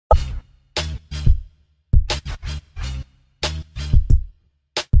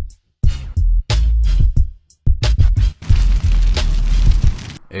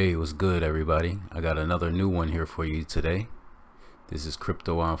Hey, what's good, everybody? I got another new one here for you today. This is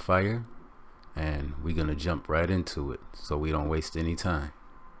Crypto on Fire, and we're gonna jump right into it so we don't waste any time.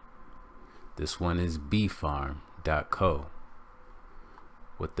 This one is bfarm.co.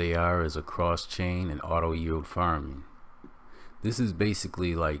 What they are is a cross-chain and auto-yield farming. This is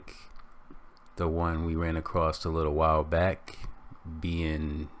basically like the one we ran across a little while back,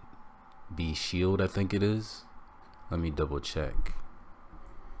 B Shield, I think it is. Let me double check.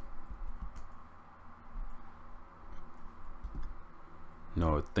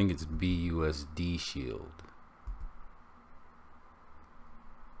 No, I think it's BUSD Shield.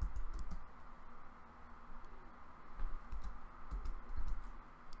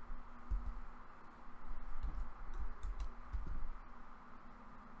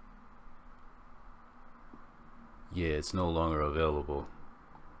 Yeah, it's no longer available.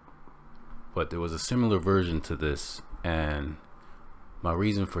 But there was a similar version to this, and my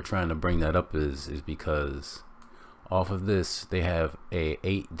reason for trying to bring that up is because off of this they have a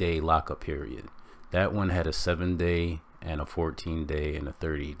 8-day lockup period. That one had a 7-day and a 14-day and a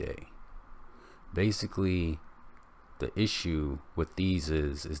 30-day. Basically, the issue with these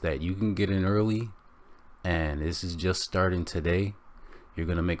is that you can get in early, and this is just starting today. You're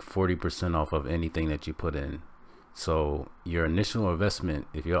gonna make 40% off of anything that you put in. So your initial investment,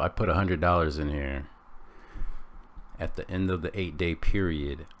 I put $100 in here, at the end of the 8-day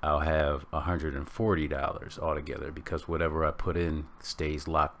period I'll have $140 altogether, because whatever I put in stays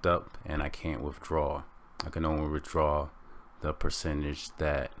locked up and I can't withdraw. I can only withdraw the percentage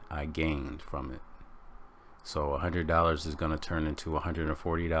that I gained from it. So $100 is going to turn into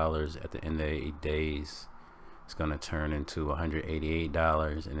 $140 at the end of the 8 days. It's going to turn into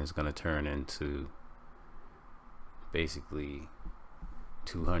 $188, and it's going to turn into basically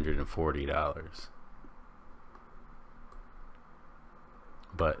 $240.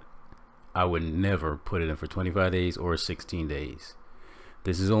 But I would never put it in for 25 days or 16 days.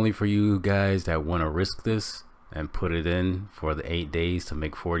 This is only for you guys that want to risk this and put it in for the 8 days to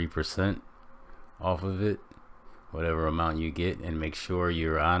make 40% off of it, whatever amount you get, and make sure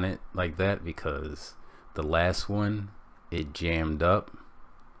you're on it like that, because the last one, it jammed up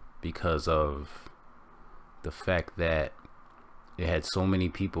because of the fact that it had so many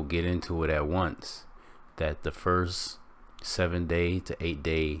people get into it at once that the first 7-day to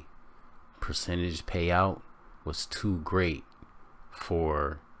 8-day percentage payout was too great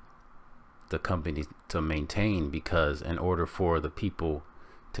for the company to maintain, because in order for the people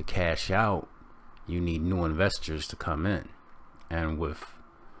to cash out, you need new investors to come in. And with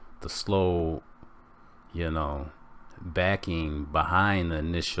the slow, backing behind the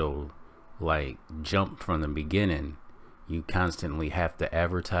initial jump from the beginning, you constantly have to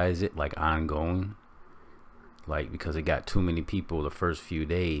advertise it ongoing, because it got too many people the first few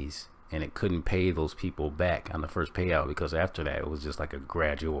days, and it couldn't pay those people back on the first payout, because after that it was just like a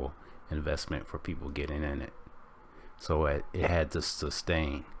gradual investment for people getting in it. So it had to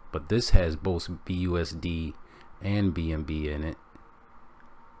sustain. But this has both BUSD and BNB in it.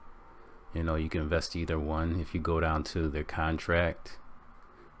 You can invest either one. If you go down to their contract,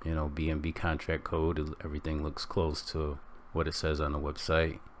 BNB contract code, everything looks close to what it says on the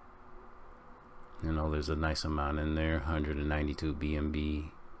website. There's a nice amount in there, 192 BNB.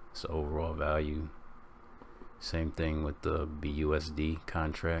 It's the overall value. Same thing with the BUSD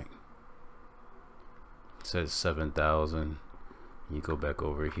contract. It says 7,000. You go back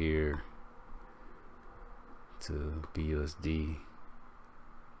over here to BUSD. It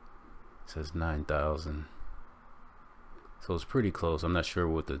says 9,000. So it's pretty close. I'm not sure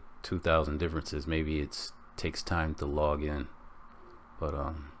what the 2,000 difference is. Maybe it takes time to log in. But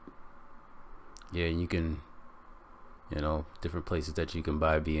yeah, you can, different places that you can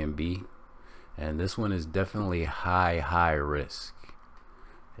buy BNB, and this one is definitely high risk.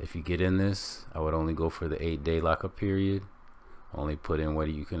 If you get in this, I would only go for the 8-day lockup period. Only put in what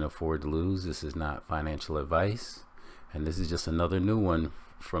you can afford to lose. This is not financial advice, and this is just another new one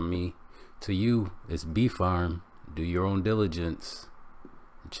from me to you. It's bfarm. Do your own diligence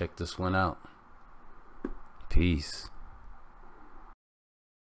and check this one out. Peace.